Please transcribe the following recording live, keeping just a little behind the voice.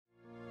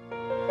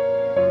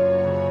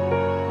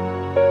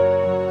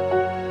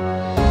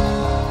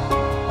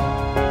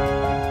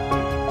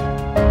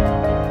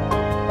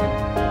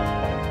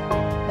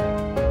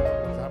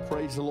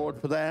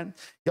that.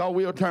 Y'all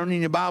will turn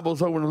in your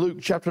Bibles over to Luke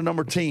chapter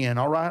number 10,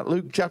 all right?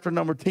 Luke chapter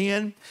number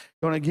 10,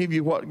 going to give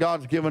you what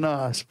God's given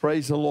us.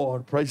 Praise the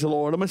Lord. Praise the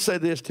Lord. Let me say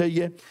this to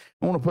you.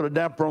 I want to put a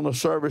damper on the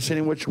service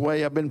any which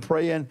way. I've been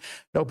praying.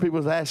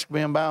 People's asking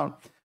me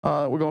about,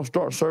 we're going to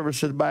start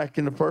services back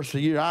in the first of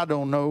the year. I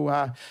don't know.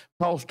 I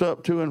tossed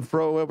up to and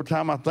fro every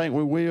time I think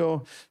we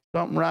will.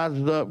 Something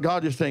rises up.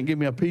 God just didn't give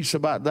me a peace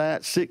about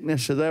that.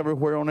 Sickness is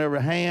everywhere on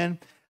every hand.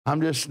 I'm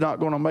just not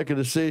going to make a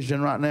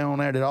decision right now on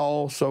that at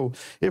all. So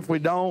if we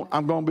don't,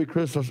 I'm going to be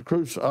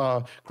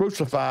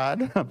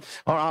crucified or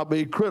I'll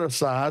be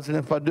criticized. And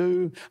if I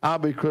do, I'll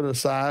be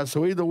criticized.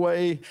 So either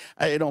way,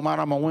 hey, it don't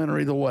matter. I'm a winner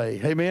either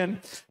way. Amen.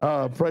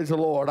 Praise the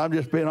Lord. I'm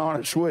just being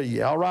honest with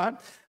you. All right.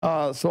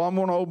 So I'm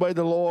going to obey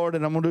the Lord,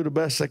 and I'm going to do the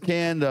best I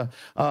can to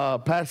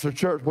pastor the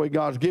church the way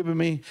God's given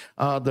me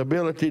the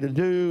ability to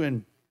do.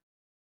 And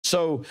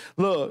so,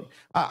 look,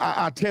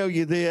 I tell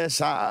you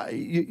this,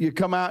 you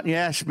come out and you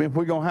ask me if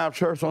we're going to have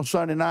church on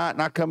Sunday night,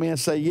 and I come in and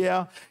say,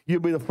 yeah, you'll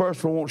be the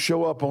first one who won't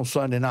show up on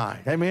Sunday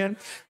night. Amen?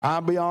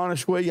 I'll be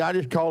honest with you. I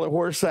just call it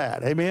where it's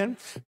at. Amen?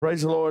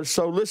 Praise the Lord.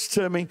 So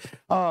listen to me.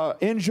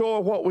 Enjoy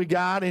what we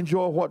got.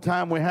 Enjoy what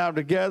time we have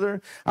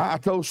together. I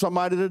told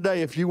somebody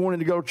today, if you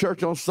wanted to go to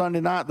church on Sunday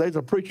night, there's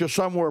a preacher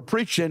somewhere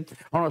preaching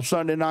on a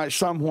Sunday night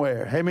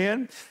somewhere.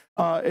 Amen?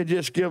 It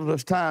just gives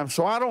us time.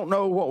 So I don't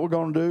know what we're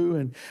going to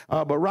do,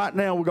 but right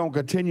now we're going to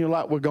continue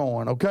like we're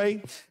going,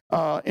 okay,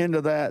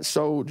 into that.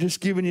 So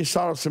just giving you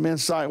sort of some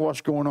insight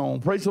what's going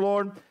on. Praise the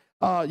Lord.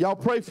 Y'all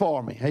pray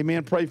for me.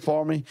 Amen. Pray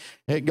for me.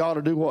 And God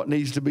will do what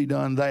needs to be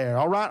done there.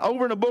 All right.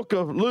 Over in the book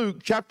of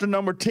Luke, chapter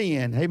number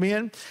 10.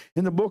 Amen.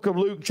 In the book of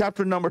Luke,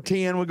 chapter number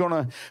 10, we're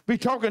going to be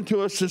talking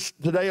to us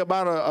today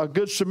about a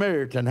good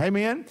Samaritan.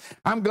 Amen.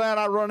 I'm glad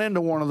I run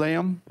into one of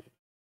them.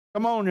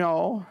 Come on,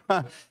 y'all.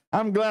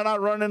 I'm glad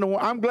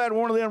I'm glad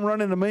one of them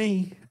run into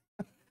me.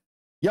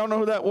 Y'all know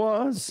who that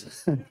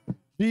was?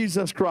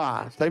 Jesus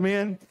Christ.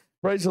 Amen.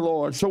 Praise the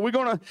Lord. So we're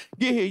going to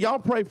get here. Y'all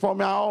pray for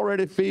me. I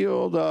already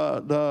feel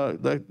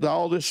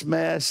all this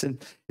mess,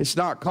 and it's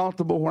not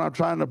comfortable when I'm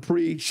trying to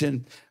preach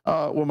and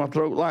with my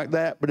throat like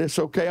that, but it's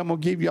okay. I'm going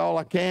to give you all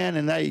I can,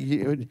 and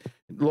hey,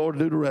 Lord,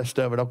 do the rest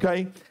of it,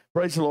 okay?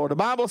 Praise the Lord. The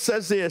Bible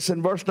says this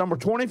in verse number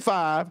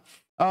 25,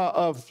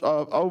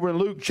 over in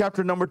Luke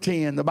chapter number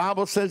 10. The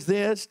Bible says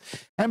this,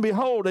 and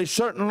behold, a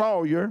certain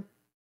lawyer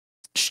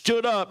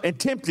stood up and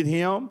tempted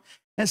him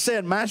and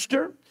said,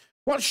 Master,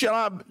 what shall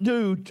I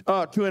do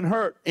to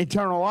inherit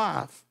eternal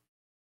life?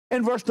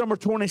 In verse number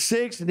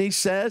 26, and he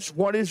says,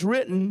 what is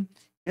written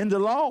in the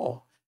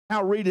law?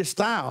 How readest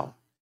thou?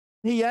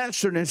 He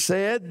answered and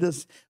said,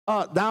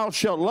 thou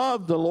shalt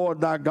love the Lord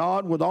thy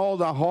God with all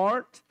thy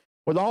heart,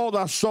 with all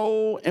thy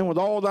soul, and with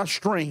all thy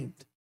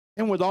strength,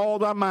 and with all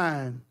thy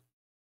mind,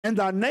 and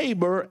thy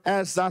neighbor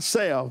as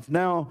thyself.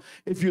 Now,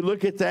 if you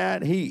look at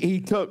that, he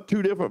took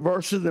two different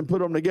verses and put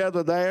them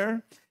together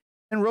there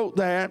and wrote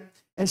that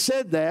and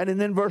said that.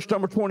 And then verse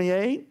number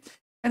 28,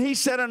 and he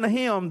said unto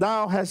him,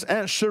 thou hast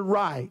answered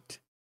right.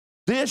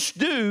 This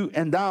do,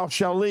 and thou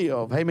shalt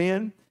live.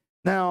 Amen.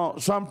 Now,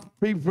 some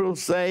people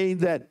say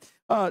that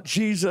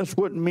Jesus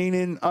wasn't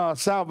meaning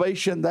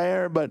salvation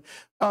there, but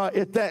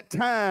at that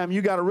time,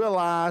 you got to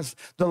realize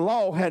the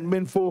law hadn't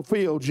been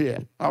fulfilled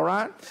yet, all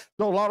right?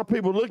 So a lot of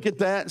people look at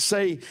that and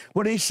say,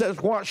 when he says,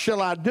 what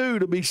shall I do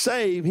to be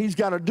saved, he's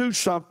got to do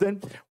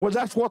something. Well,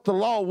 that's what the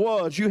law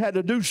was. You had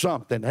to do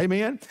something,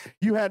 amen?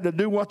 You had to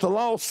do what the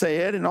law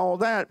said and all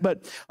that,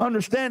 but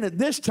understand at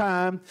this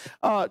time,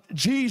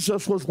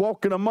 Jesus was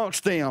walking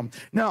amongst them.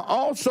 Now,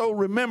 also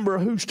remember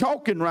who's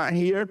talking right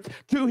here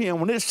to him.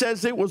 When it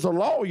says it was a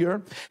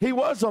lawyer, he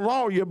was a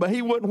lawyer, but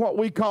he wasn't what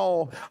we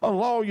call a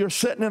lawyer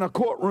sitting in a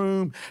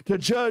courtroom to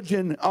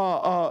judging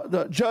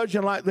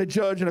like they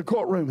judge in a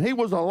courtroom. He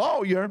was a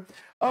lawyer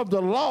of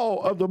the law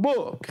of the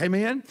book.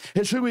 Amen.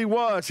 It's who he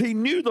was. He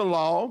knew the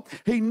law.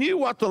 He knew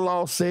what the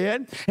law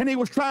said, and he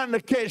was trying to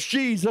catch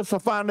Jesus to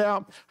find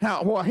out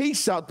what he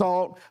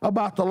thought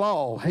about the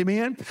law.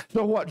 Amen.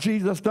 So what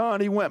Jesus done,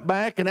 he went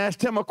back and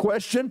asked him a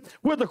question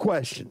with a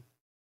question.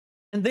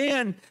 And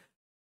then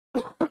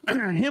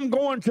him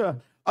going to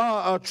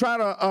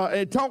try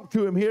to talk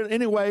to him here.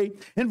 Anyway,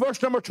 in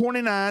verse number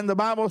 29, the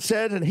Bible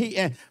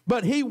said,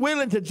 but he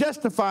willing to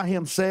justify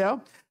himself,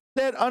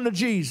 said unto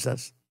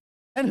Jesus,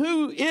 and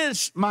who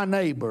is my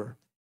neighbor?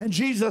 And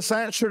Jesus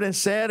answered and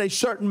said, a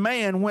certain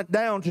man went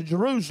down to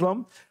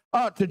Jerusalem,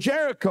 to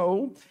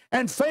Jericho,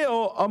 and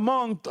fell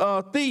among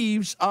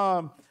thieves,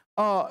 and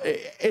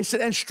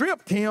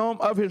stripped him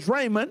of his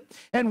raiment,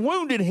 and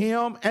wounded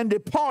him, and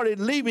departed,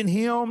 leaving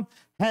him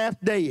half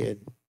dead.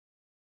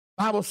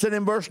 Bible said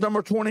in verse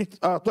number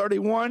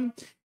 31,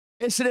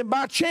 it said, and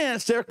by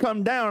chance there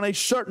come down a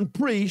certain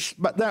priest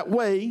but that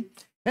way,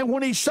 and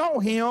when he saw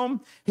him,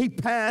 he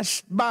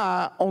passed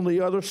by on the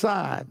other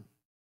side.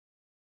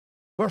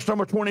 Verse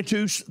number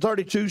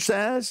 32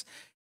 says,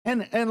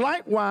 and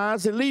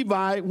likewise a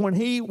Levite, when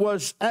he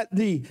was at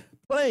the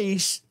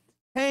place,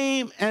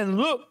 came and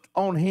looked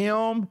on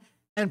him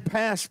and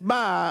passed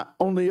by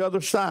on the other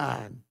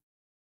side.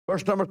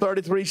 Verse number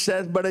 33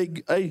 says, but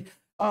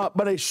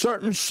but a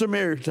certain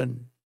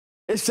Samaritan.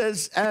 It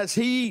says, as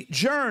he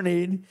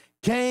journeyed,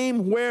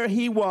 came where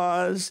he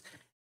was,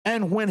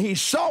 and when he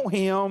saw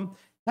him,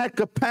 had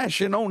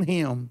compassion on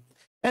him,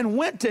 and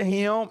went to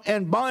him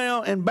and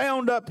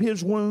bound up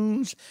his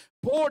wounds,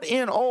 poured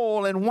in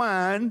oil and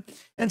wine,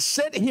 and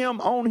set him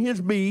on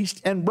his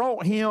beast, and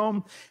brought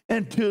him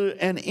into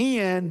an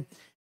inn,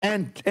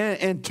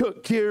 and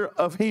took care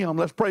of him.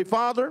 Let's pray.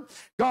 Father,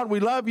 God, we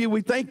love you.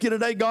 We thank you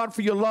today, God,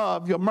 for your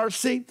love, your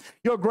mercy,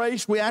 your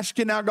grace. We ask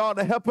you now, God,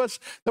 to help us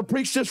to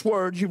preach this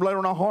word you've laid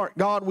on our heart.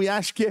 God, we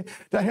ask you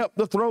to help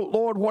the throat,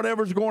 Lord,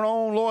 whatever's going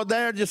on, Lord,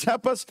 there, just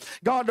help us,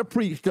 God, to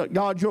preach,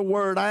 God, your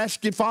word. I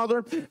ask you, Father,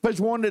 if there's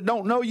one that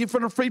don't know you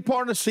from the free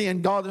pardon of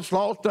sin, God, that's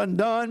lost,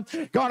 undone.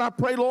 God, I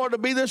pray, Lord, to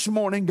be this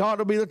morning, God,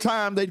 to be the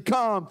time they'd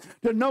come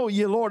to know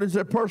you, Lord, as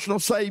their personal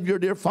Savior,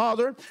 dear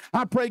Father.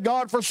 I pray,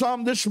 God, for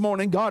some this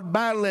morning, God,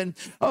 battling,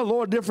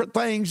 Lord, different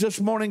things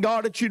this morning,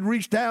 God, that you'd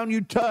reach down,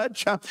 you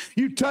touch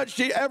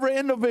every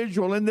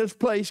individual in this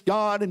place,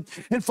 God.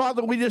 And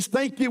Father, we just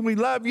thank you, we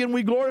love you, and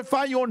we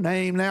glorify your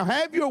name. Now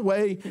have your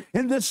way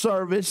in this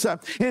service.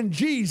 In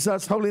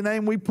Jesus' holy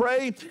name we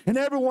pray. And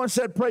everyone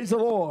said, praise the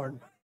Lord.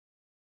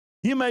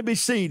 You may be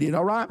seated,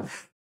 all right?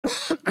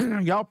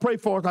 Y'all pray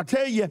for us. I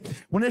tell you,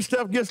 when this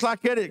stuff gets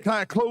like that, it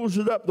kind of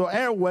closes up the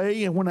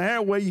airway, and when the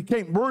airway, you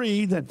can't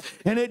breathe, and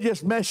it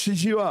just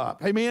messes you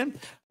up. Amen?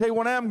 Tell you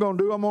what I'm going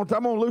to do. I'm going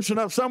to loosen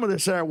up some of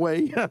this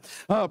airway.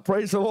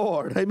 Praise the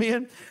Lord.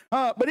 Amen?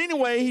 But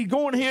anyway, he's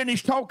going here and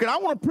he's talking. I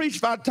want to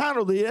preach by the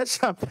title of this.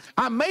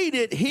 I made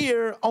it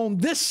here on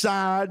this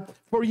side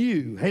for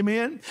you.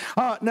 Amen?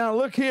 Now,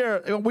 look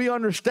here. We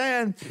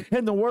understand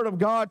in the Word of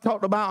God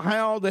talked about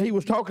how that he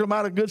was talking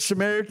about a good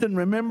Samaritan.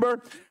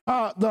 Remember?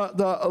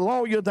 The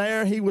lawyer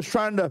there, he was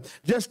trying to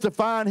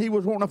justify, and he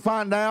was wanting to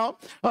find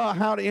out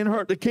how to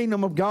inherit the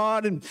kingdom of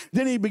God. And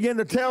then he began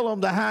to tell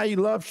them how he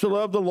loves to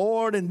love the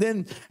Lord. And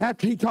then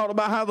after he talked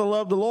about how to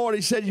love the Lord,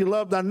 he said, you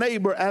love thy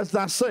neighbor as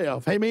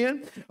thyself.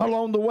 Amen?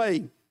 Along the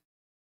way.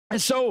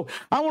 And so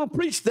I want to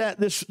preach that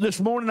this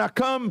morning. I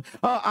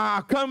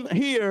come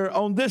here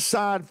on this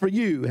side for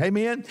you.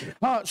 Amen.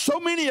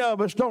 So many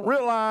of us don't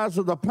realize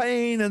of the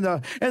pain and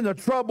the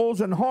troubles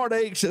and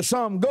heartaches that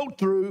some go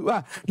through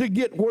to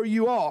get where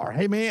you are.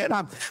 Amen.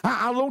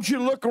 I want you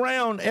to look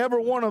around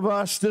every one of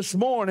us this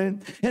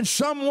morning. In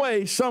some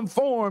way, some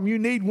form, you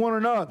need one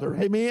another.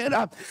 Amen.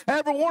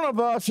 Every one of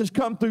us has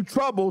come through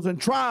troubles and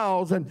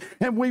trials, and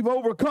we've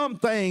overcome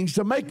things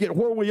to make it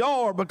where we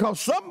are because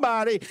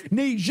somebody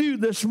needs you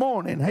this morning.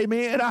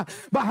 Amen.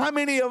 But how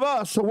many of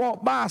us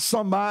walk by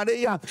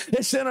somebody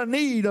that's in a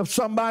need of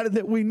somebody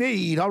that we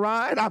need? All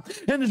right.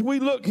 And as we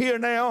look here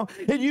now,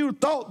 and you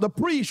thought the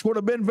priest would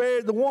have been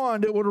the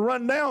one that would have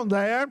run down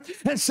there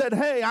and said,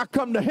 hey, I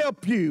come to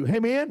help you.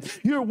 Amen.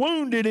 You're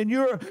wounded and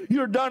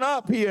you're done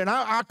up here, and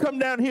I come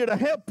down here to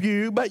help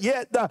you. But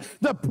yet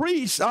the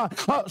priest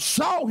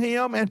saw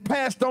him and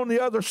passed on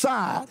the other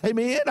side.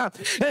 Amen.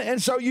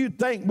 And so you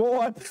think,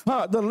 boy,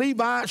 the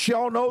Levites,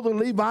 y'all know the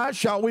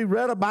Levites, we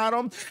read about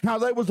them, how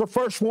they was the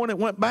first one that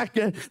went back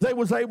and they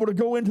was able to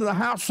go into the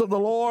house of the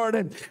Lord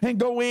and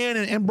go in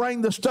and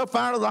bring the stuff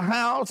out of the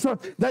house.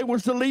 They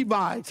was the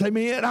Levites.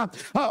 Amen.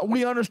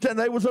 We understand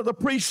they was of the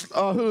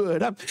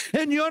priesthood.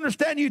 And you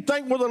understand, you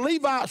think, well, the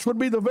Levites would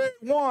be the very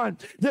one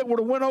that would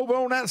have went over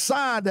on that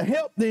side to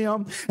help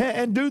them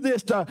and do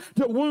this to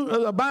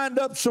bind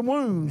up some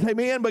wounds.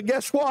 Amen. But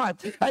guess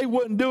what? They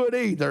wouldn't do it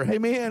either.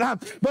 Amen.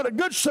 But a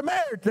good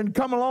Samaritan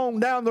come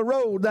along down the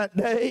road that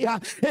day,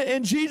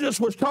 and Jesus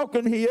was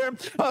talking here.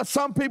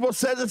 Some people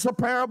said it's a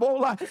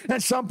parable,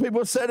 and some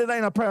people said it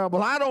ain't a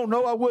parable. I don't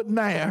know. I wouldn't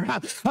dare.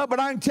 But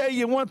I can tell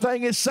you one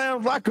thing. It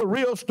sounds like a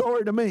real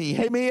story to me.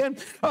 Amen.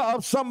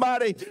 Of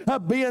somebody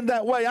being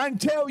that way. I can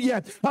tell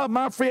you,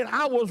 my friend,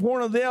 I was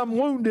one of them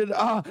wounded.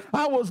 I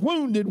was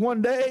wounded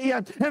one day,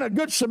 and a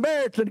good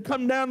Samaritan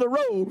come down the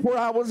road where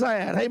I was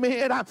at.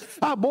 Amen.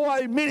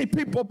 Boy, many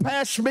people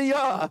passed me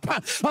up.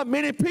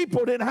 Many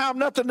people didn't have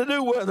nothing to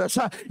do with us.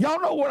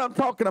 Y'all know what I'm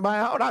talking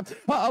about.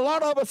 A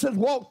lot of us has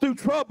walked through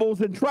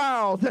troubles and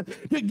trials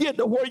to get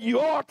to where you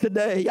are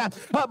today.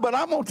 But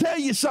I'm going to tell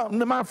you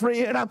something, my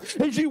friend.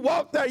 As you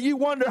walk there, you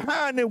wonder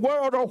how in the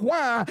world or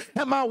why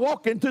am I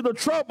walking through the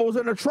troubles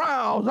and the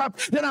trials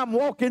that I'm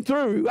walking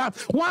through?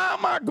 Why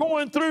am I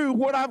going through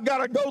what I've got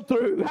to go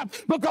through?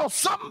 Because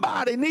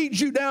somebody needs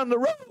you down the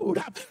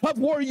road of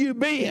where you've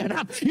been.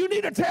 You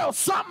need to tell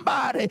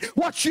somebody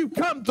what you've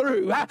come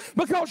through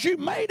because you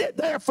made it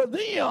there for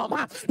them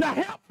to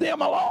help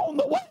them along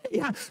the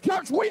way.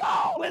 Church, we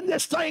all in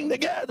this thing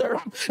together,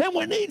 and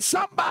we need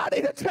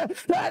somebody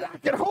that I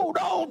can hold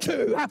on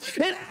to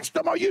and ask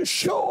them, are you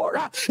sure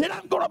that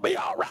I'm going to be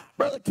all right,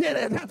 Brother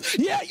Kenneth?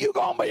 Yeah, you're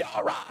going to be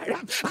all right.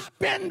 I've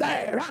been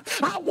there.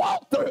 I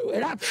walked through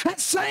it. That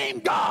same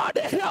God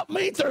that helped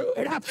me through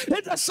it,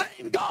 it's the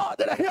same God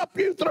that'll help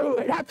you through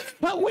it.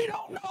 But we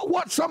don't know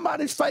what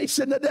somebody's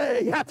facing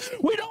today.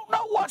 We don't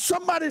know what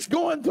somebody's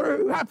going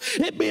through.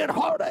 It being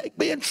heartache,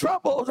 being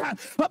troubles,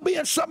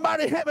 being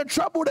somebody having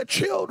trouble with their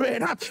children,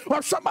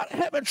 or somebody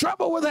having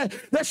trouble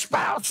with their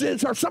spouse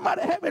spouses, or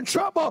somebody having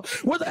trouble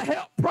with a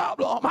health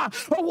problem,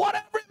 or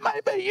whatever it may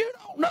be. You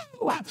don't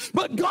know,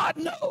 but God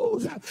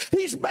knows.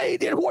 He's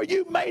made it where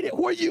you made it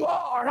where you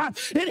are.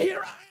 And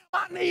here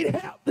I need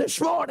help this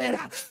morning.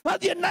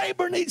 Your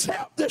neighbor needs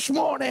help this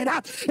morning. And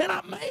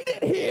I made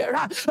it here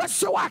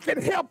so I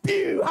can help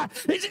you.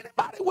 Is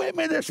anybody with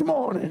me this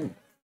morning?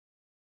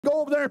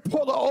 Go over there and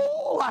pour the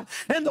oil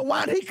and the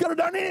wine. He could have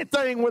done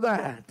anything with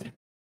that.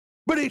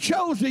 But he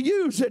chose to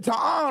use it to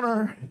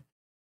honor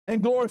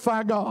and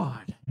glorify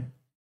God.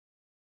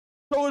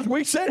 So as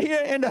we sit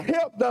here and to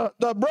help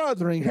the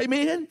brethren,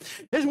 amen,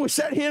 as we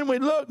sit here and we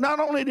look, not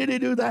only did he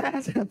do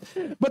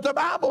that, but the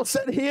Bible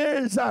said here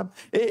is,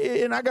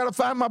 and I got to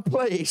find my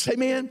place,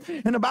 amen,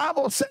 and the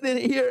Bible said in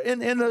here in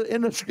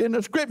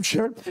the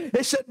scripture,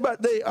 it said,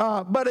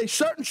 but a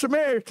certain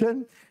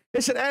Samaritan,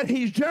 it said, as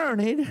he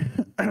journeyed,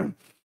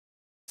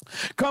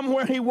 come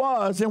where he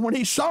was, and when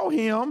he saw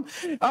him,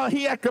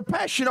 he had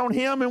compassion on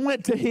him and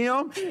went to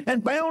him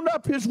and bound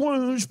up his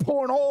wounds,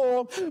 pouring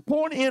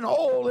in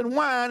oil and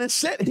wine, and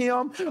set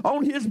him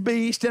on his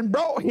beast and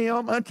brought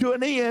him unto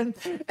an inn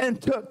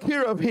and took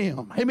care of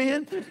him.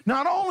 Amen.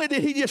 Not only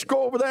did he just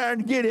go over there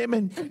and get him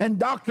and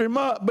doctor him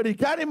up, but he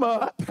got him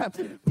up,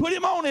 put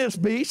him on his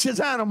beast, his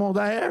animal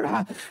there,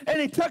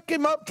 and he took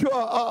him up to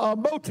a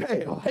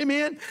motel.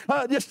 Amen.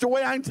 Just the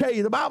way I can tell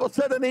you, the Bible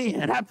said an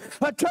inn.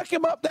 I took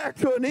him up there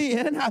to an inn.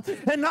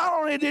 And not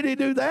only did he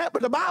do that,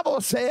 but the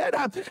Bible said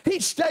he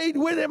stayed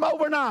with him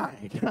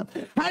overnight.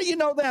 How do you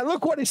know that?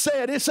 Look what he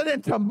said. It said,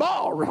 in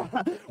tomorrow,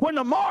 when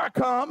the morrow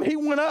come, he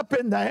went up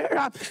in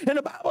there, and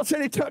the Bible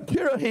said he took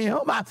care of him.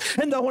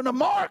 And when the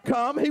morrow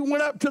come, he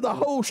went up to the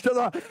host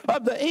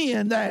of the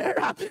inn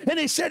there, and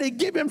he said he'd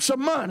give him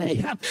some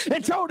money,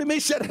 and told him,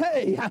 he said,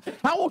 hey,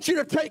 I want you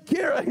to take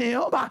care of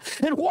him,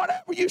 and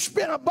whatever you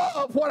spend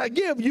above what I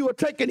give you,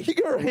 taking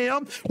care of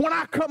him, when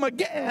I come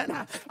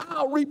again,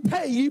 I'll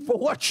repay you for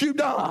what you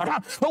done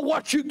or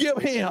what you give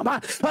him.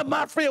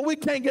 My friend, we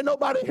can't get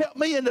nobody help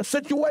me in the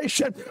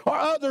situation or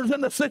others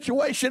in the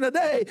situation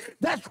today.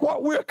 That's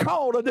what we're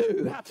called to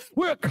do.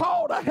 We're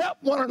called to help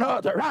one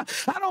another. I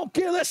don't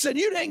care. Listen,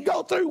 you didn't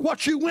go through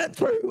what you went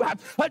through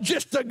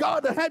just to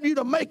God to have you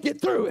to make it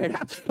through it.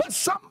 But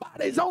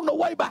somebody's on the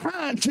way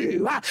behind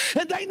you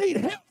and they need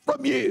help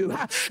from you.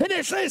 And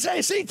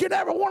it's each and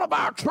every one of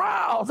our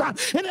trials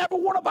and every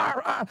one of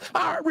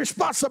our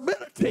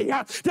responsibility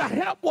to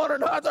help one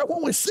another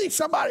when we see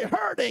somebody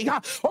hurting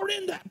or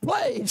in that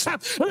place.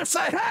 Let's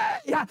say,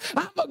 hey,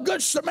 I'm a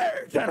good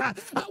Samaritan. I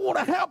want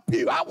to help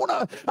you. I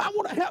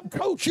want to help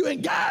coach you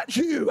and guide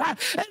you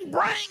and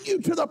bring you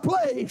to the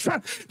place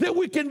that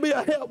we can be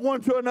a help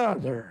one to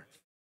another.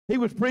 He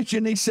was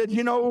preaching. He said,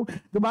 you know,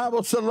 the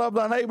Bible said, love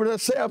thy neighbor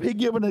as thyself. He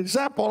gave an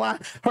example. I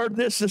heard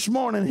this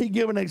morning. He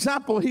gave an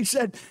example. He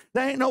said,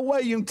 there ain't no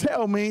way you can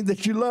tell me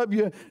that you love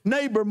your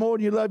neighbor more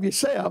than you love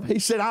yourself. He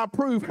said, I'll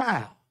prove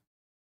how.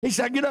 He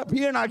said, I get up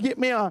here and I get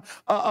me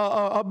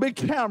a big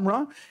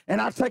camera and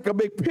I take a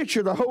big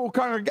picture of the whole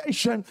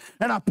congregation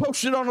and I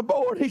post it on the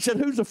board. He said,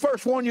 who's the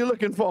first one you're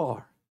looking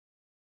for?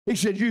 He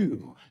said,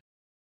 you.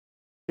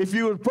 If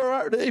you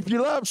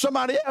love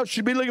somebody else,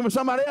 you'd be looking for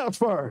somebody else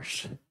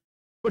first.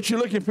 But you're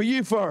looking for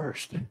you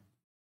first.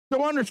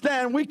 So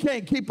understand, we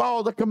can't keep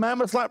all the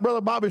commandments like Brother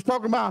Bobby's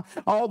talking about,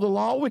 all the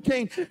law. We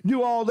can't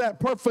do all that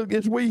perfect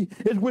as we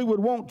would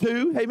want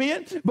to.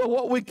 Amen? But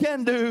what we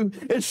can do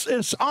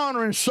is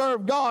honor and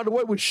serve God the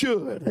way we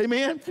should.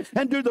 Amen?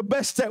 And do the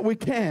best that we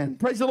can.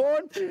 Praise the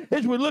Lord.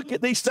 As we look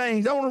at these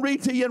things, I want to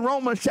read to you in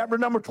Romans chapter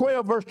number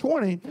 12, verse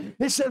 20.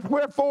 It says,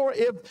 wherefore,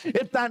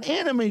 if thine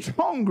enemy's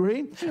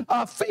hungry,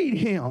 feed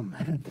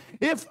him.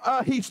 If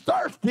he's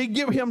thirsty,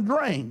 give him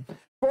drink.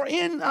 For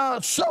in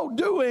so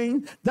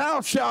doing,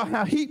 thou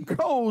shalt heap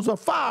coals of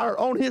fire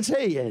on his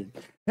head.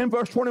 And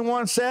verse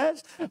 21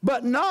 says,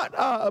 but be not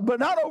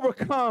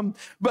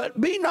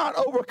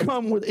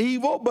overcome with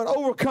evil, but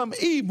overcome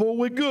evil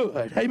with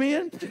good.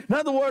 Amen. In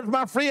other words,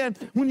 my friend,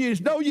 when you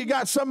know you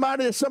got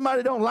somebody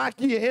don't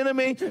like you, your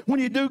enemy, when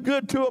you do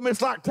good to them,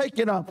 it's like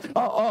taking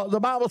the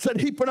Bible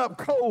said, heaping up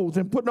coals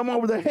and putting them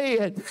over their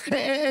head.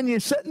 And you're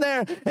sitting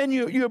there and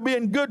you're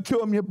being good to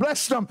them. You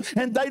bless them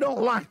and they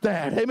don't like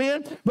that.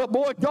 Amen. But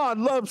boy, God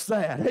loves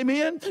that.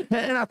 Amen.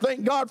 And I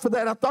thank God for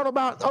that. I thought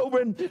about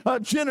over in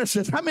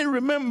Genesis. How many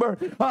remember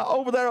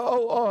over there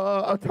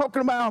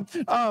talking about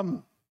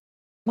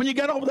when you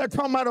got over there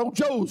talking about old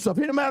Joseph?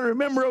 Anybody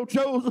remember old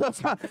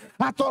Joseph?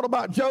 I thought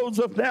about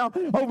Joseph now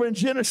over in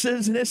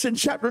Genesis, and it's in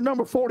chapter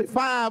number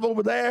 45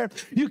 over there.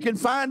 You can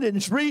find it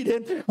and read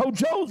it. Oh,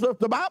 Joseph,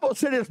 the Bible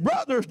said his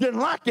brothers didn't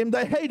like him.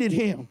 They hated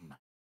him.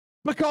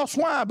 Because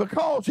why?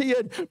 Because he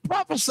had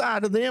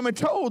prophesied to them and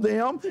told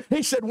them,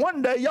 he said,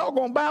 one day y'all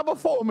going to bow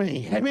before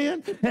me.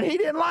 Amen. And he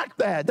didn't like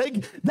that.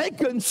 They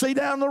couldn't see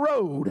down the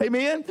road.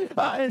 Amen.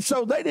 And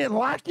so they didn't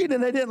like it,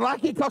 and they didn't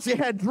like it because he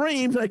had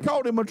dreams, and they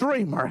called him a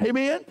dreamer.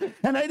 Amen.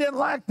 And they didn't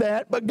like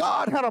that. But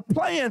God had a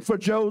plan for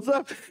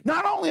Joseph.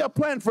 Not only a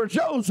plan for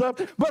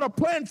Joseph, but a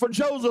plan for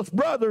Joseph's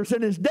brothers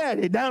and his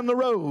daddy down the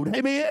road.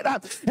 Amen.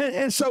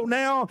 And so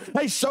now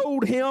they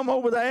sold him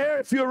over there.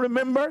 If you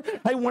remember,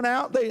 they went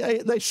out,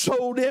 they sold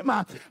sold him.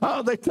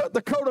 They took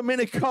the coat of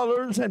many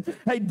colors and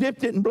they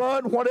dipped it in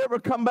blood, whatever,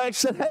 come back and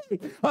said, hey,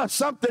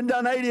 something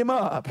done ate him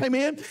up.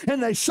 Amen.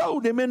 And they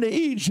sold him into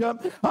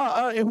Egypt.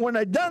 And when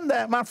they done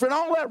that, my friend,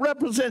 all that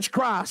represents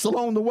Christ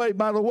along the way,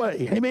 by the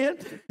way. Amen.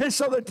 And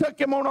so they took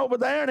him on over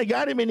there and they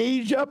got him in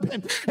Egypt.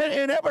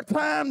 And every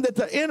time that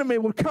the enemy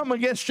would come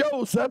against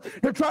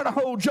Joseph to try to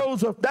hold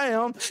Joseph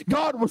down,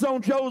 God was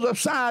on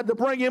Joseph's side to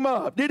bring him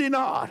up. Did he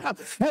not?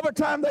 Every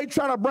time they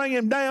try to bring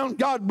him down,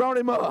 God brought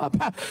him up.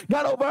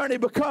 Got over and he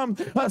become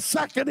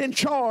second in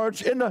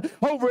charge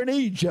over in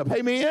Egypt.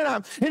 Amen.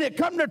 And it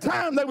come to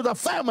time there was a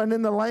famine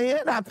in the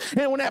land.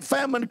 And when that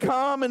famine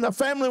come and the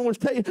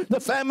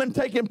famine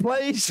taking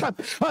place,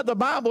 the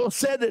Bible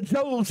said that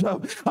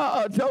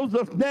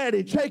Joseph's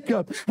daddy,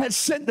 Jacob, had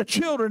sent the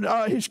children,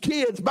 his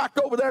kids, back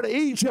over there to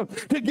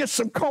Egypt to get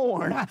some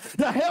corn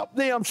to help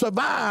them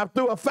survive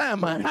through a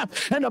famine.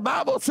 And the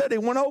Bible said he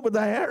went over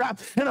there,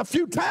 and a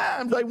few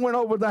times they went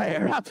over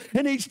there,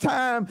 and each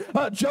time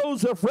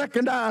Joseph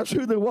recognized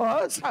who there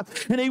was,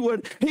 and he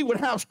would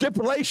have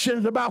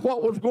stipulations about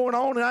what was going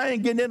on, and I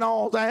ain't getting into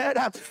all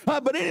that.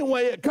 But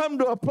anyway, it come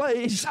to a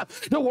place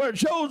to where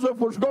Joseph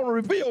was going to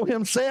reveal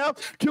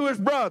himself to his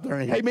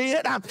brethren.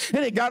 Amen.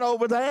 And he got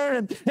over there,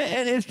 and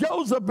as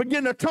Joseph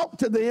began to talk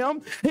to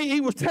them,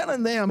 he was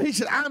telling them, he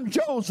said, I'm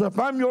Joseph,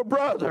 I'm your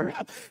brother.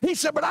 He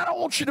said, but I don't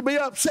want you to be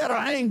upset or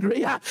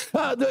angry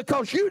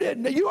because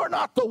you are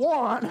not the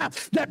one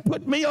that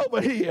put me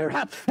over here.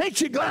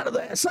 Ain't you glad of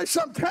that? Say,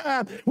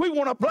 sometimes we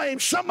want to blame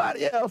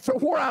somebody else for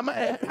where I'm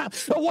at,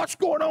 or what's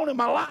going on in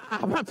my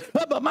life.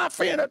 But my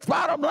friend, the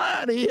bottom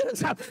line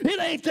is,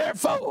 it ain't their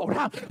fault.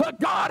 But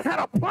God had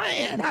a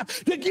plan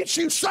to get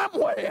you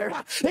somewhere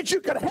that you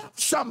could help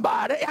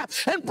somebody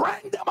and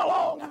bring them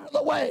along out of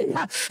the way.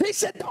 He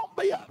said, don't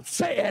be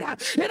upset.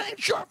 It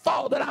ain't your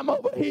fault that I'm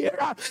over here.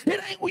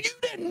 It ain't, you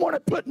didn't want to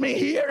put me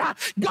here.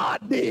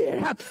 God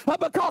did.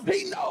 Because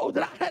he knows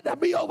that I had to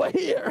be over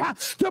here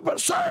to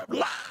preserve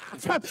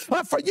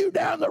life for you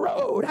down the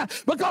road.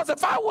 Because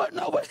if I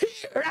wasn't over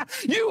here,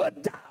 you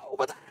would die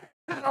over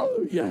there.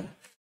 Hallelujah.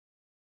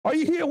 Are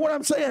you hearing what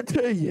I'm saying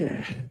to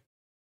you?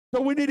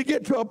 So we need to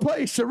get to a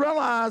place to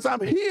realize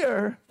I'm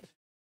here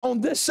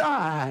on this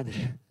side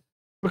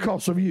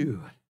because of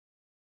you.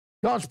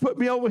 God's put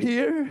me over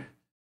here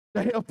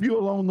to help you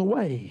along the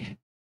way.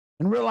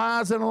 And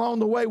realize that along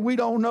the way, we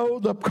don't know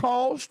the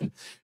cost.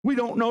 We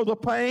don't know the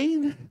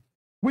pain.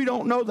 We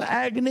don't know the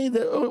agony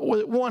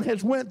that one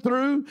has went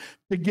through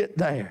to get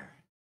there.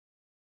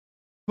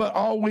 But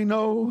all we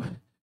know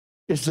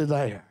is they're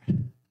there.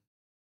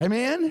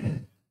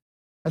 Amen?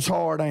 That's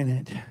hard, ain't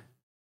it?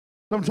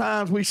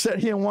 Sometimes we sit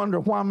here and wonder,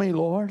 why me,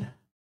 Lord?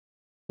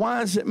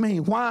 Why is it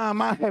me? Why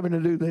am I having to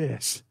do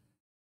this?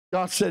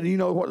 God said, you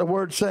know what the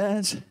word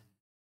says?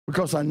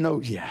 Because I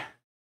know you.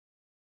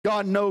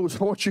 God knows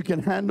what you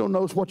can handle,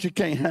 knows what you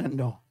can't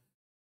handle.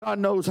 God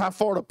knows how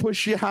far to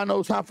push you. God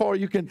knows how far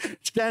you can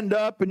stand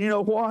up. And you know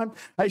what?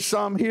 Hey,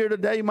 some here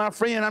today, my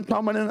friend, I'm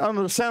talking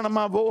under the sound of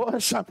my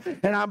voice.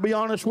 And I'll be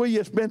honest with you,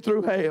 it's been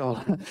through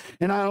hell.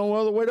 And I don't know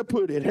other way to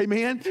put it.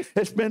 Amen?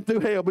 It's been through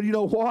hell. But you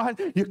know what?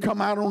 You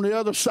come out on the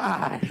other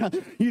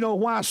side. You know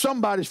why?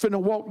 Somebody's finna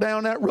walk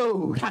down that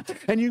road.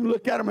 And you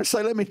look at them and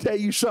say, let me tell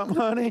you something,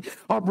 honey.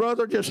 Our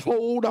brother, just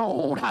hold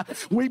on.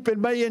 Weeping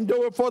may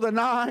endure for the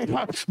night,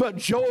 but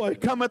joy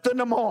cometh in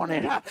the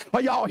morning.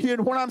 Are y'all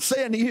hearing what I'm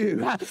saying to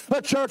you?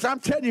 But church, I'm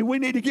telling you, we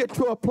need to get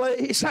to a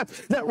place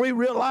that we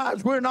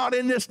realize we're not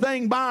in this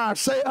thing by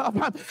ourselves.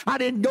 I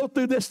didn't go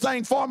through this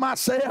thing for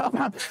myself.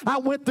 I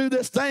went through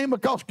this thing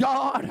because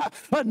God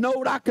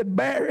knowed I could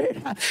bear it.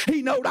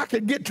 He knowed I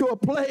could get to a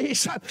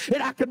place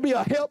and I could be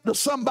a help to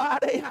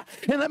somebody.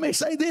 And let me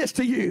say this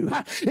to you.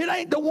 It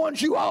ain't the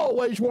ones you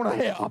always want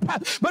to help,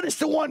 but it's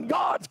the one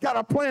God's got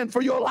a plan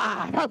for your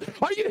life.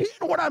 Are you hearing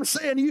what I'm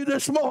saying to you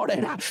this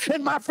morning?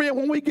 And my friend,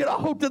 when we get a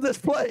hold of this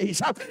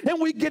place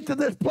and we get to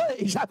this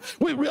place,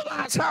 we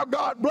realize how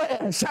God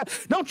bless.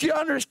 Don't you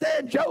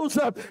understand,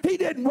 Joseph? He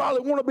didn't really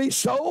want to be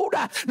sold.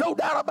 No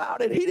doubt about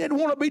it. He didn't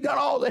want to be done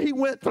all that he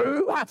went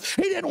through.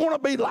 He didn't want to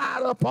be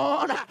lied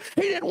upon.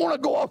 He didn't want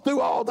to go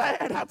through all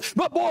that.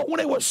 But boy,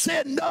 when it was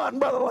said and done,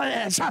 Brother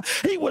Lance,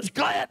 he was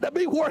glad to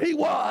be where he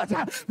was.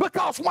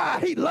 Because why?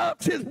 He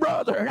loved his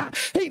brother.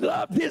 He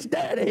loved his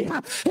daddy.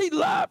 He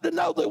loved to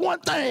know the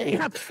one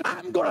thing.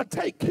 I'm going to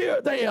take care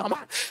of them.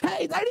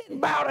 Hey, they didn't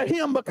bow to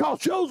him because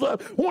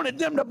Joseph wanted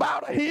them to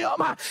bow to him.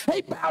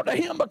 He bowed to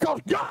him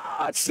because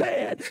God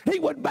said he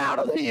would bow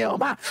to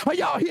him. Are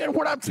y'all hearing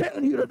what I'm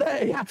telling you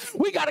today?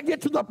 We got to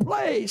get to the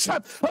place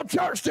of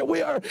church that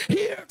we are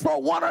here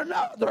for one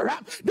another.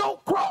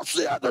 Don't cross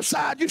the other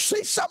side. You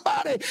see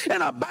somebody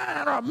in a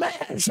bind or a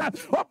mess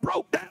or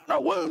broke down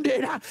or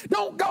wounded,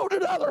 don't go to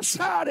the other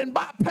side and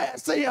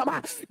bypass them.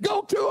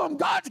 Go to them.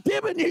 God's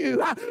given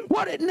you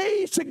what it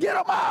needs to get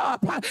them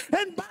up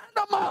and bind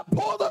them up.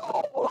 Pour the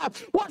oil.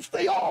 What's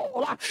the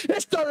oil?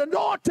 It's the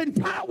anointing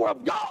power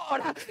of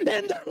God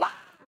in their life.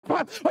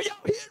 Are y'all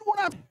hearing what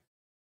I'm...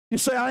 You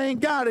say, I ain't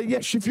got it.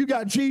 Yes, if you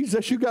got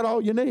Jesus, you got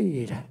all you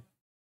need.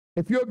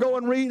 If you'll go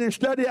and read and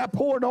study that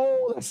pouring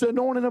oil, that's the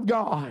anointing of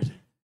God.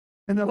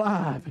 and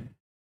alive.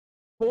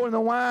 Pouring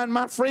the wine,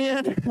 my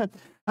friend,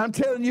 I'm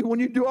telling you, when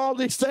you do all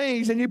these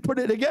things and you put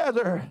it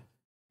together,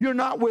 you're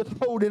not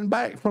withholding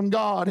back from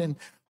God and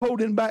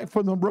holding back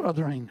from the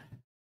brethren.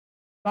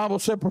 The Bible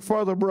said,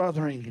 prefer the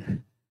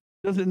brethren.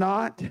 Does it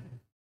not?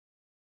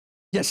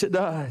 Yes, it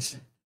does.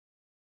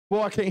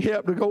 Boy, I can't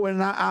help to go in,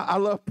 and I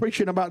love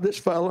preaching about this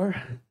feller.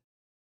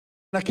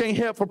 I can't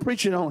help for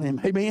preaching on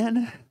him.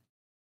 Amen.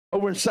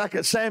 Over in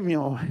 2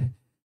 Samuel,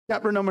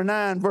 chapter number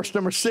 9, verse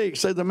number 6,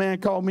 says the man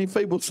called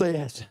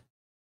Mephibosheth.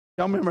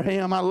 Y'all remember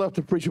him? I love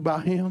to preach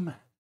about him.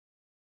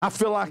 I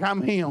feel like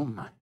I'm him.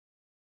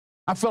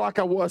 I feel like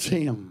I was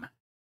him.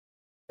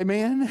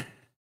 Amen.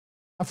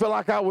 I feel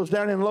like I was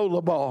down in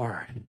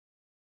Lodabar,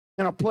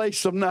 in a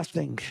place of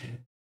nothing,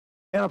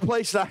 in a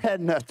place that I had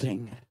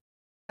nothing.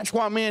 That's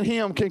why me and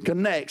him can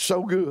connect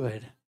so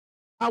good.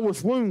 I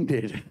was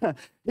wounded.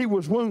 He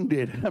was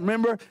wounded.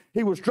 Remember,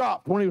 he was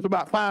dropped when he was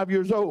about 5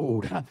 years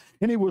old.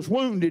 And he was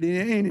wounded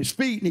in his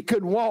feet and he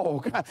couldn't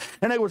walk.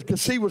 And he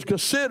was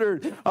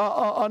considered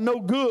no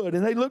good.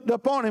 And they looked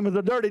upon him as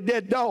a dirty,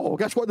 dead dog.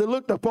 That's what they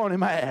looked upon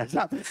him as.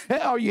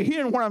 Are you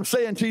hearing what I'm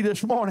saying to you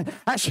this morning?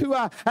 That's who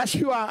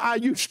I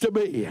used to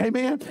be.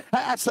 Amen.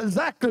 That's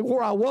exactly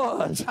where I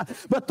was.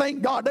 But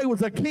thank God there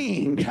was a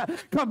king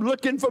come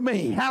looking for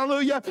me.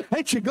 Hallelujah.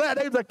 Ain't you glad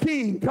there's a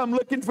king come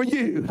looking for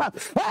you?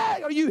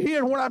 Hey, are you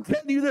hearing what I'm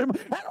telling you?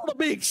 That ought to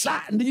be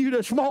exciting to you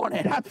this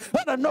morning.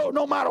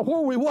 No matter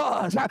where we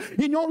was,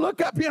 you don't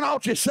look up here and all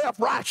you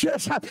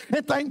self-righteous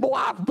and think, boy,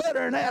 I was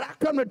better than that. I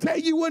come to tell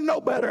you, you wouldn't know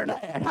better than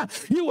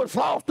that. You was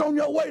lost on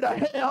your way to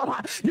hell,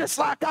 just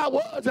like I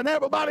was and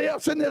everybody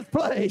else in this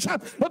place.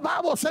 The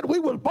Bible said we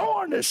was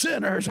born as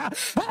sinners.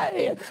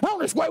 Hey, the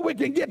only way we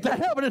can get to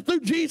heaven is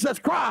through Jesus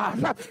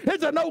Christ.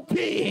 There's a no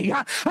king.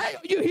 Hey,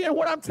 are you hearing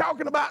what I'm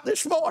talking about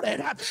this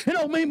morning? You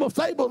know,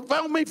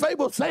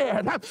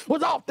 Mephibosheth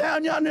was off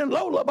down yonder in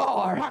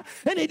Lodabar,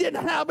 and he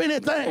didn't have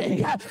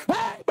anything.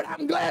 Hey, but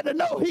I'm glad to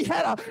know he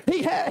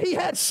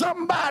had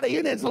somebody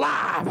in his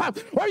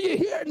life. Are you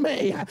hearing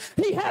me?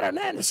 He had an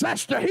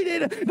ancestor he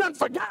didn't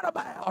forgot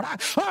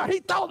about. Or he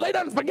thought they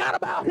done forgot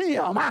about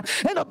him.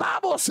 And the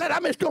Bible said,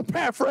 I'm just going to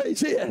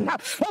paraphrase it.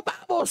 The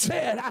Bible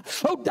said,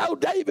 oh,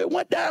 David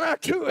went down there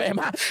to him.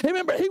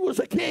 Remember, he was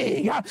a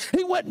king.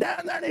 He went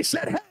down there and he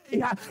said,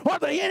 hey, are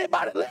there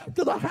anybody left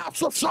to the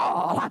house of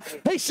Saul?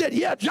 He said,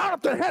 yeah,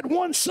 Jonathan had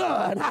one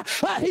son.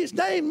 His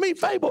name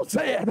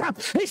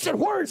Mephibosheth. He said,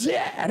 where's he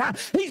at?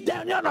 He's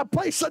down there in a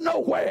place of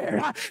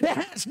nowhere. It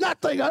has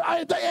nothing.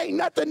 There ain't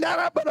nothing down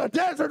there but a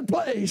desert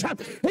place.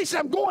 He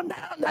said, I'm going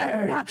down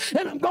there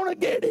and I'm going to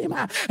get him.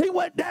 He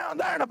went down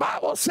there and the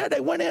Bible said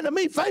they went into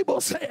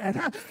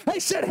Mephibosheth. He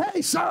said,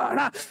 hey,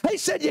 son. He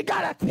said, you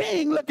got a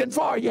king looking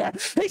for you.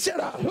 He said,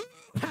 who?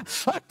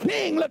 A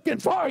king looking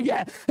for you.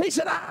 He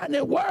said, I in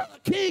the world, a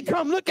king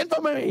come looking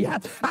for me.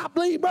 I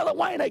believe Brother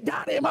Wayne, they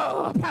got him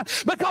up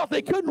because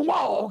he couldn't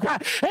walk.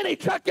 And he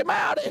took him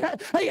out.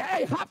 He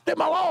hopped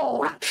him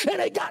along.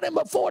 And he got him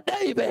before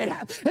David.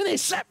 And he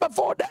sat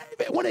before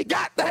David. When he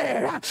got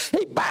there,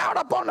 he bowed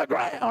up on the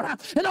ground.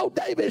 And old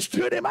David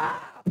stood him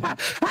up.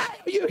 Are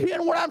you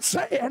hearing what I'm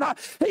saying?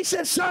 He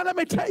said, son, let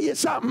me tell you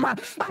something.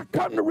 I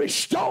come to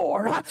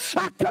restore. I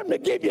come to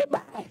give you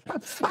back.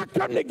 I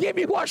come to give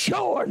you what's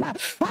yours.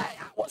 I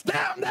was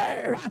down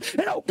there,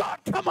 and oh, God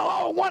come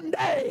along one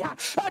day.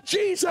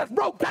 Jesus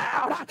broke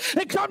out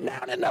and come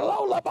down in the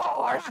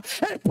Lodabar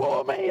and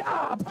pulled me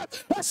up,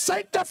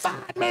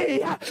 sanctified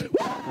me,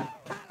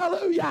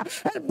 hallelujah,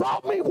 and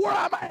brought me where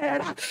I'm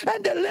at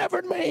and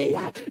delivered me.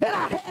 And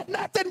I had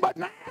nothing, but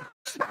now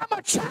I'm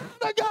a child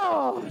of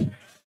God.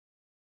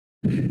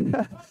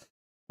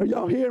 Are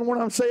y'all hearing what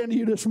I'm saying to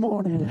you this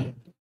morning?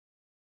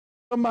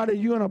 Somebody,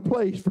 you're in a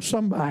place for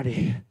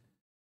somebody.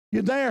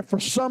 You're there for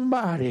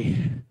somebody.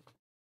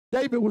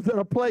 David was in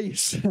a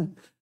place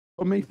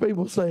for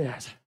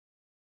Mephibosheth.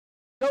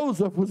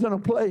 Joseph was in a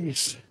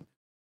place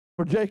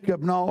for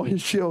Jacob and all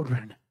his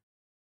children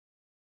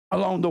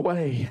along the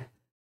way.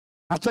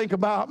 I think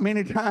about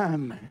many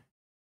times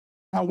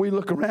how we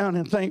look around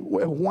and think,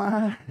 well,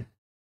 why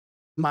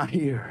am I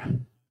here?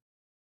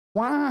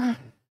 Why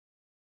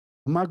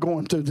am I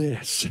going through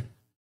this?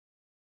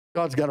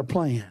 God's got a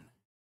plan.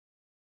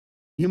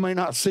 You may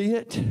not see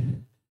it.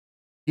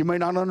 You may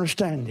not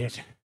understand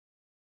it.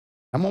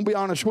 I'm going to be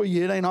honest with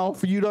you. It ain't all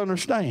for you to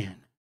understand.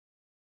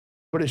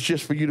 But it's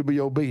just for you to be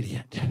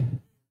obedient.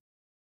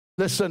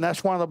 Listen,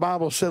 that's why the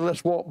Bible said,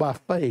 let's walk by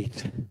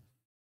faith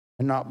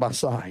and not by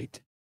sight.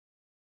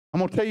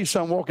 I'm going to tell you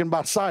something. Walking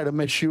by sight will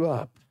mess you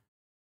up.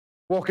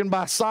 Walking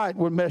by sight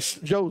would mess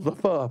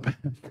Joseph up.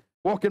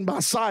 Walking by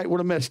sight would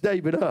have messed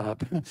David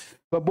up.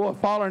 But boy,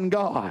 following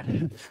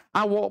God,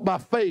 I walk by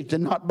faith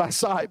and not by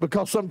sight,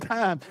 because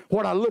sometimes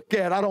what I look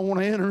at, I don't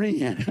want to enter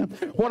in.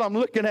 What I'm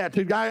looking at,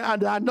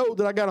 I know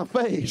that I got a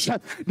face.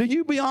 Do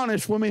you be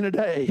honest with me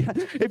today?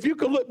 If you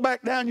could look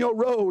back down your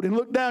road and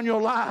look down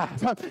your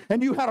life,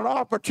 and you had an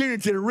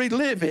opportunity to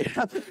relive it,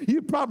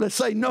 you'd probably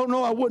say,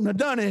 no, I wouldn't have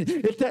done it.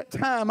 At that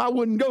time, I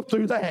wouldn't go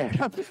through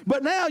that.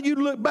 But now you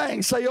look back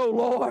and say, oh,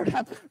 Lord,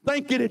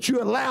 thank you that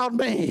you allowed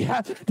me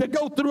to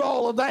go through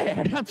all of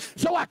that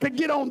so I could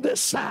get on this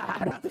side.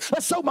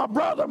 So my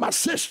brother, my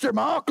sister,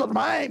 my uncle,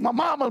 my aunt, my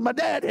mama, my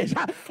daddy,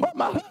 or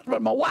my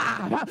husband, my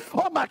wife,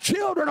 or my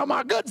children, or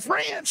my good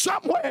friends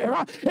somewhere,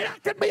 and I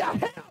could be a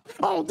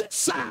help on this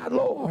side,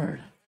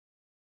 Lord.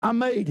 I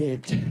made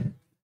it.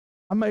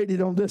 I made it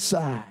on this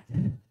side.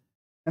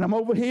 And I'm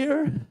over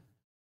here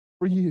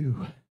for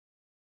you.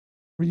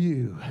 For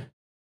you.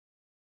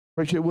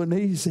 Preacher, it wasn't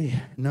easy.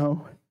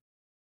 No,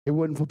 it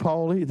wasn't for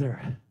Paul either.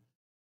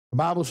 The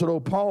Bible said, oh,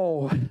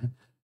 Paul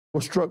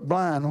was struck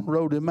blind on the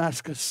road to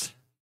Damascus.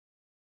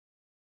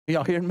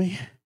 Y'all hearing me?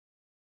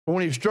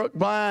 When he was struck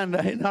blind,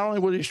 not only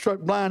was he struck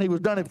blind, he was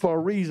done it for a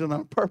reason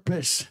and a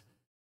purpose,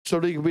 so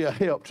that he could be a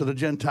help to the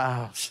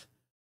Gentiles.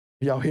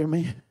 Y'all hear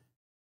me?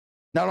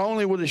 Not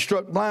only was he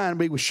struck blind,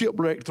 but he was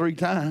shipwrecked 3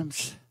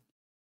 times.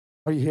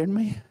 Are you hearing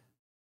me?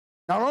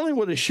 Not only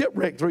was he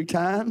shipwrecked 3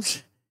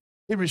 times,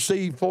 he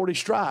received 40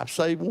 stripes,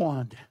 save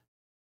 1.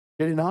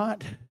 Did he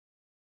not?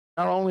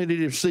 Not only did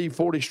he receive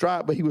 40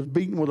 stripes, but he was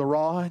beaten with a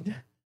rod.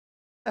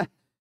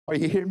 Are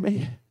you hearing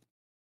me?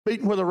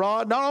 Beaten with a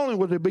rod. Not only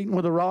was he beaten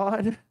with a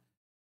rod,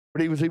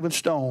 but he was even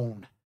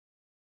stoned.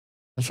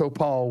 And so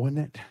Paul, wasn't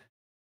it?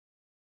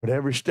 But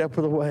every step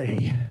of the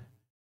way,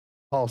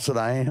 Paul said,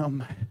 I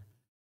am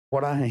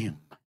what I am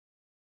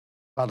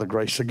by the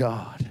grace of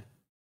God.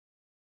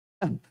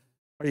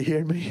 Are you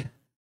hearing me?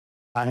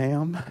 I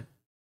am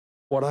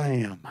what I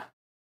am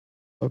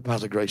but by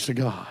the grace of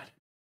God.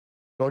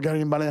 So I got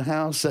anybody in the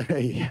house say,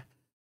 hey,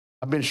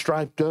 I've been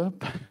striped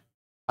up.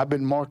 I've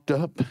been marked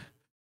up.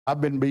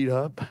 I've been beat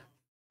up.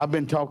 I've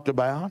been talked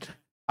about.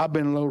 I've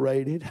been low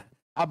rated.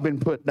 I've been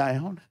put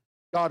down.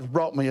 God's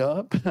brought me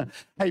up.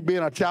 Hey,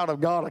 being a child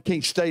of God, I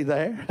can't stay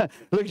there.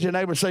 Look at your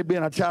neighbor and say,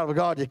 being a child of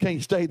God, you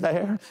can't stay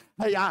there.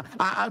 Hey,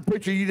 I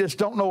preacher, you just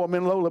don't know I'm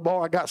in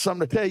Lola-Bar. I got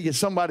something to tell you.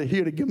 Somebody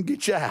here to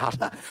get you out.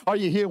 Are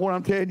you hearing what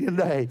I'm telling you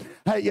today?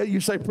 Hey, you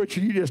say, preacher,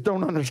 you just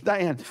don't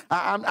understand.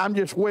 I'm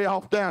just way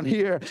off down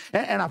here,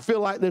 and I feel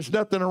like there's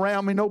nothing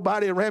around me,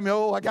 nobody around me.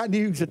 Oh, I got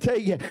news to tell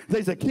you.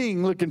 There's a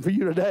king looking for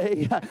you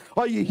today.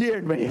 Are you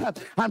hearing me?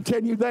 I'm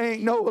telling you, there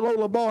ain't no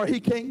Lola-Bar. He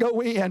can't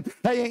go in.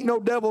 There ain't no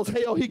devil's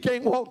hell. He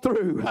can't walk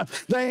through.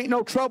 There ain't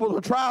no trouble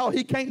or trial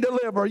he can't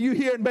deliver. Are you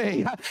hearing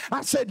me? I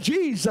said,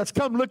 Jesus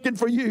come looking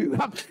for you,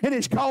 and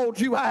he's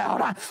called you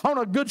out on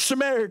a good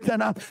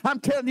Samaritan. I'm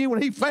telling you,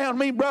 when he found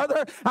me,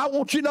 brother, I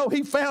want you to know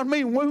he found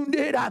me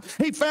wounded.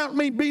 He found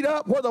me beat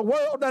up where the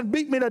world done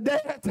beat me to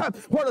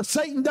death, where the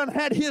Satan done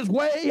had his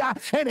way,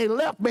 and he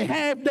left me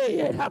half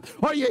dead.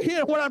 Are you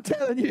hearing what I'm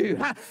telling you?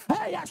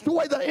 Hey, that's the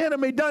way the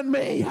enemy done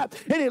me, and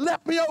he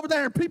left me over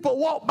there, and people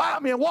walk by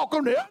me and walk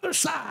on the other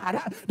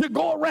side to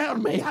go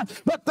around me.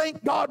 But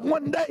thank God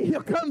one day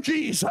here come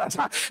Jesus.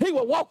 He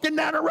was walking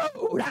down the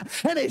road,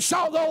 and he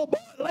saw the old boy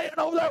laying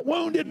over there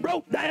wounded,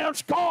 broke down,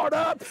 scarred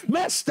up,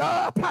 messed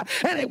up,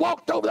 and he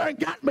walked over there and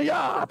got me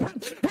up.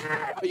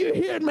 Hey, are you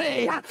hearing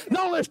me?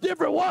 The only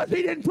difference was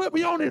he didn't put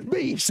me on his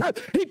beast.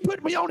 He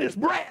put me on his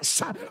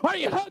breast, or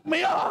he hugged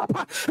me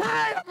up.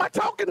 Hey, am I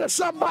talking to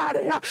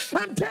somebody?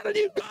 I'm telling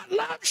you, God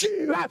loves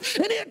you, and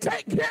he'll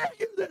take care of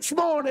you this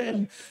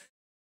morning.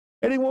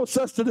 And he wants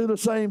us to do the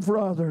same for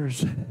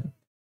others.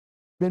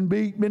 Been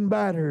beat, been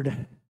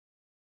battered,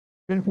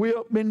 been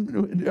whipped,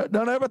 been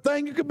done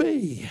everything you could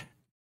be.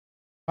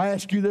 I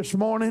ask you this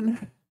morning,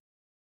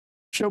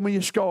 show me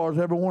your scars.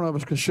 Every one of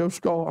us can show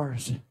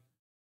scars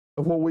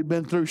of what we've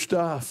been through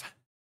stuff.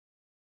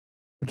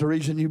 But the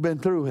reason you've been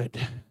through it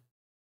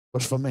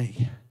was for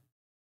me,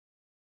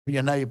 for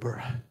your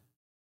neighbor,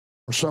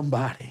 for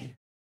somebody.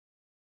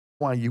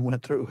 Why you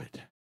went through it.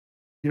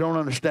 You don't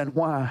understand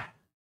why.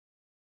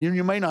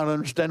 You may not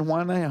understand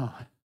why now.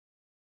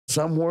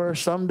 Somewhere,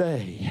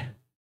 someday,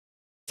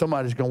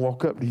 somebody's going to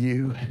walk up to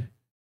you,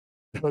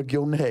 hug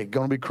your neck,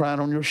 going to be crying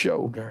on your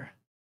shoulder.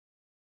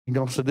 You're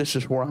going to say, this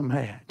is where I'm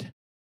at.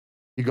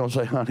 You're going to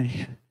say,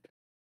 honey,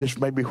 this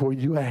may be where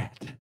you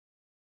at.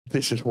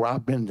 This is where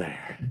I've been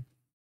there.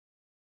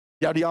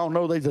 Do y'all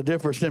know there's a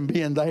difference in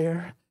being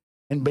there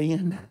and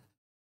being?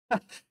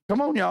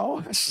 Come on,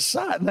 y'all. That's the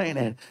side, ain't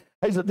it?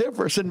 There's a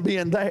difference in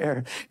being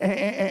there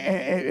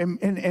and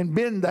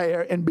been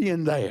there and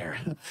being there.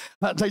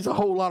 There's a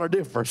whole lot of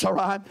difference, all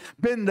right?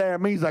 Been there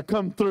means I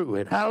come through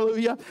it.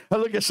 Hallelujah. I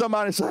look at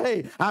somebody and say,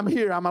 hey, I'm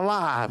here, I'm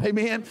alive.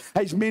 Amen.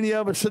 There's many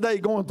of us today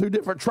going through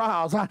different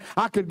trials.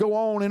 I could go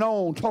on and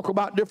on, talk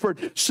about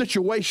different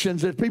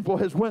situations that people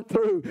has went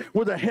through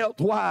with their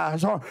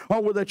health-wise or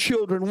with their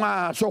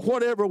children-wise or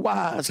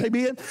whatever-wise,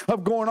 amen,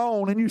 of going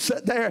on. And you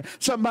sit there,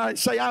 somebody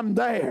say, I'm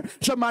there.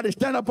 Somebody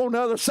stand up on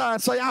the other side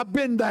and say, I've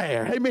been there.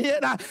 there.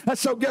 Amen.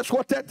 So guess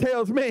what that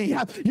tells me?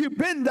 You've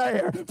been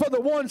there for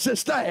the ones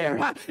that's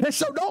there. And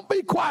so don't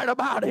be quiet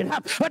about it.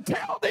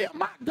 Tell them,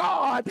 my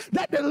God,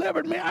 that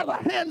delivered me out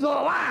of the hands of the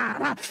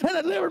lion,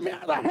 and delivered me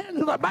out of the hands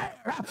of the bear,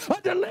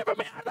 and delivered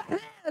me out of the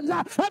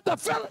hands of the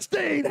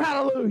Philistine.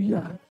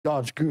 Hallelujah.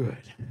 God's good.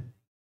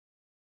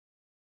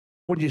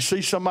 When you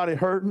see somebody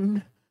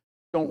hurting,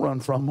 don't run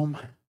from them.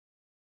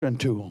 Run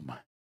to them.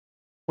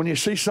 When you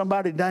see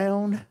somebody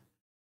down,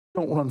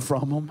 don't run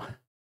from them.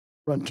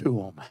 Run to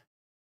them.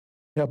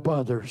 Help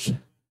others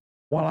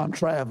while I'm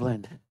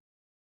traveling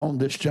on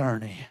this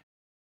journey.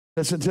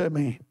 Listen to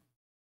me.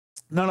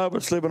 None of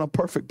us live in a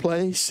perfect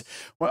place.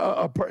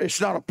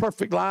 It's not a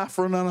perfect life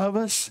for none of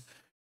us.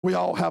 We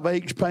all have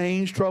aches,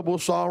 pains,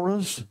 troubles,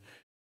 sorrows.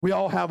 We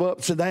all have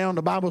ups and downs.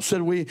 The Bible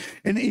said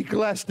in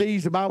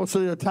Ecclesiastes, the Bible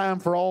said there's a time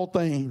for all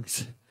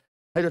things.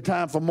 There's a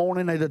time for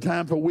mourning. There's a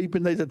time for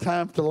weeping. There's a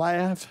time to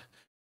laugh.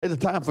 There's a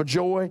time for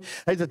joy.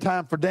 There's a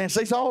time for dance.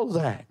 There's all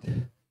that.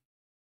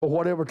 But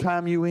whatever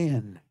time you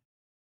in,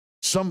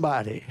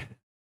 somebody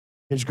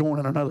is going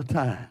in another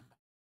time.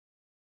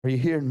 Are you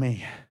hearing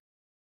me?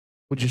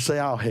 Would you say,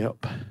 I'll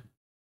help?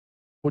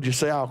 Would you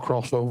say, I'll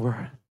cross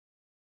over?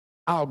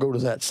 I'll go to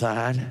that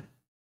side.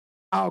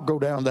 I'll go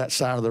down that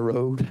side of the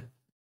road.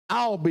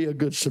 I'll be a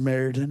good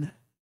Samaritan.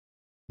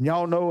 And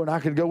y'all know, and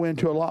I could go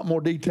into a lot more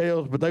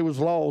details, but there was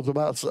laws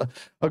about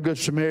a good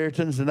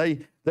Samaritans,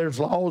 and there's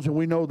laws, and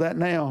we know that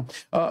now,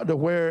 to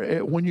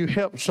where when you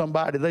help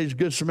somebody, there's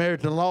good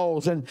Samaritan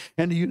laws in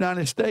the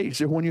United States.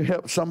 And when you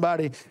help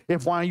somebody,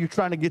 if while you're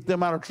trying to get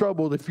them out of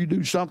trouble, if you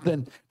do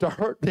something to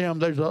hurt them,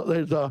 there's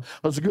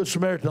a good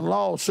Samaritan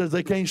law that says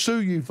they can't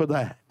sue you for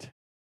that.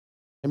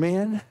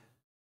 Amen?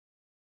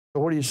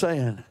 So what are you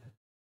saying?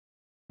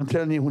 I'm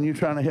telling you, when you're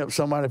trying to help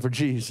somebody for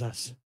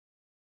Jesus,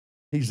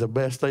 He's the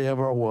best they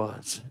ever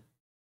was.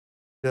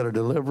 That'll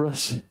deliver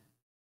us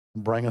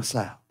and bring us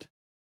out.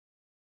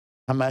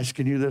 I'm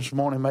asking you this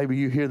morning, maybe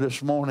you're here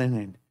this morning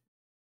and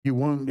you're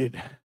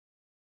wounded,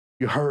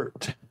 you're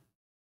hurt,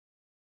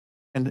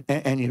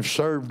 and you've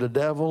served the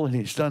devil and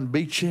he's done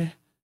beat you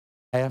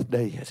half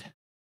dead.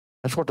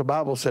 That's what the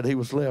Bible said. He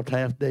was left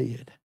half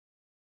dead.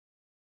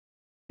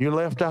 You're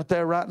left out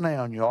there right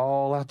now and you're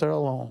all out there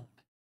alone.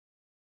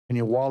 And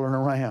you're wallowing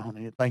around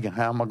and you're thinking,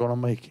 how am I going to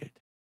make it?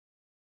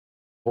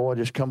 Boy, I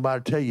just come by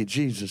to tell you,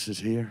 Jesus is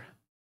here.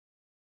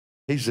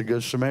 He's the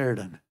good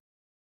Samaritan.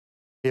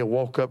 He'll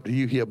walk up to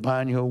you. He'll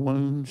bind your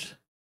wounds.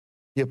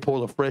 He'll pour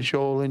the fresh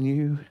oil in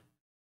you.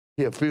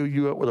 He'll fill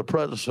you up with the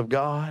presence of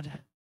God.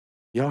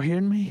 Y'all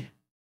hearing me?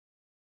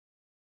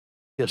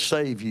 He'll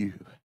save you.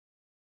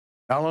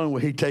 Not only will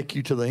He take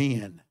you to the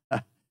end,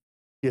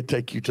 He'll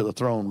take you to the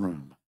throne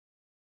room.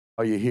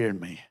 Are you hearing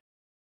me?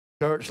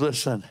 Church,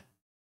 listen.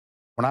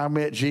 When I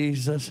met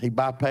Jesus, He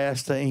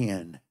bypassed the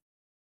end.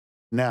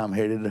 Now I'm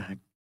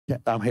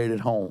headed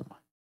home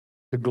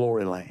to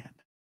glory land.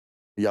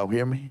 Y'all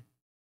hear me?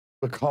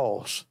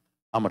 Because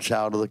I'm a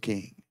child of the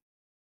King.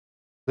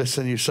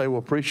 Listen, you say,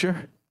 well,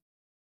 preacher,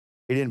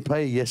 He didn't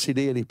pay. Yes, He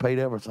did. He paid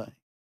everything.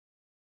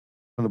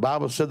 When the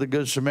Bible said the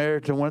Good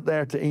Samaritan went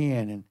there at the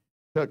inn and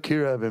took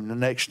care of him, the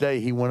next day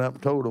He went up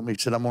and told him, He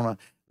said, I'm going to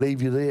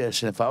leave you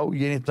this. And if I owe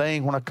you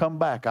anything, when I come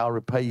back, I'll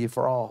repay you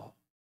for all.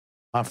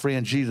 My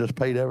friend Jesus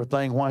paid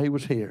everything while He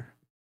was here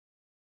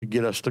to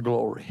get us to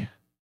glory.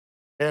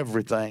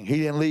 Everything. He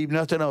didn't leave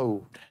nothing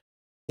owed.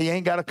 He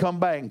ain't got to come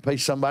back and pay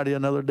somebody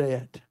another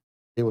debt.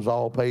 It was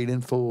all paid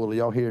in full. Are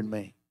y'all hearing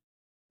me?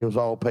 It was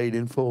all paid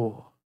in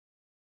full.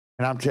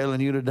 And I'm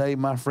telling you today,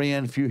 my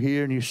friend, if you're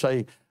here and you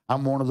say,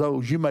 I'm one of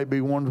those, you may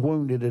be one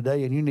wounded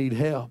today and you need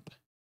help.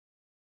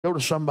 Go to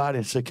somebody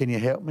and say, can you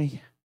help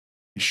me?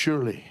 And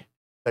surely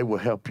they will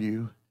help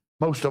you.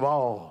 Most of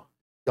all,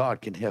 God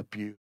can help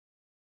you.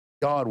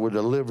 God will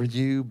deliver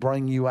you,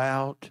 bring you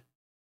out,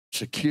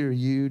 secure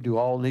you, do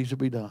all needs to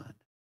be done.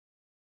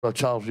 Brother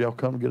Charles, y'all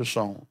come and get a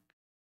song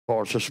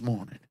for us this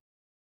morning.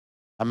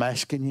 I'm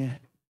asking you,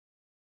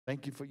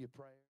 thank you for your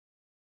prayer.